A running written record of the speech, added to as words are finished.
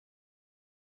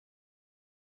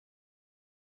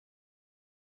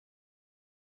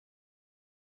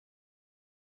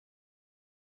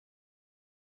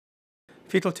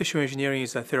Fetal tissue engineering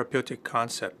is a therapeutic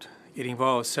concept. It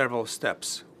involves several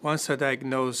steps. Once a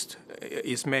diagnosis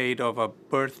is made of a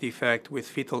birth defect with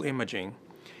fetal imaging,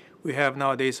 we have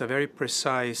nowadays a very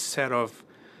precise set of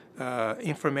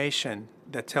information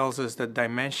that tells us the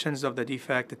dimensions of the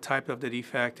defect, the type of the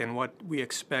defect, and what we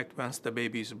expect once the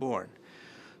baby is born.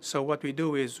 So what we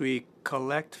do is we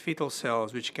collect fetal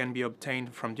cells, which can be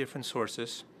obtained from different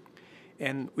sources,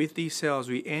 and with these cells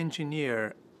we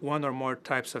engineer one or more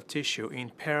types of tissue in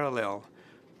parallel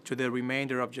to the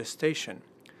remainder of gestation,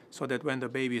 so that when the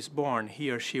baby is born,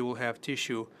 he or she will have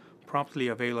tissue promptly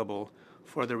available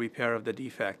for the repair of the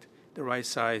defect, the right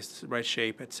size, right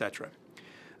shape, etc.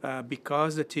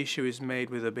 Because the tissue is made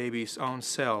with the baby's own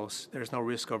cells, there's no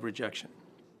risk of rejection.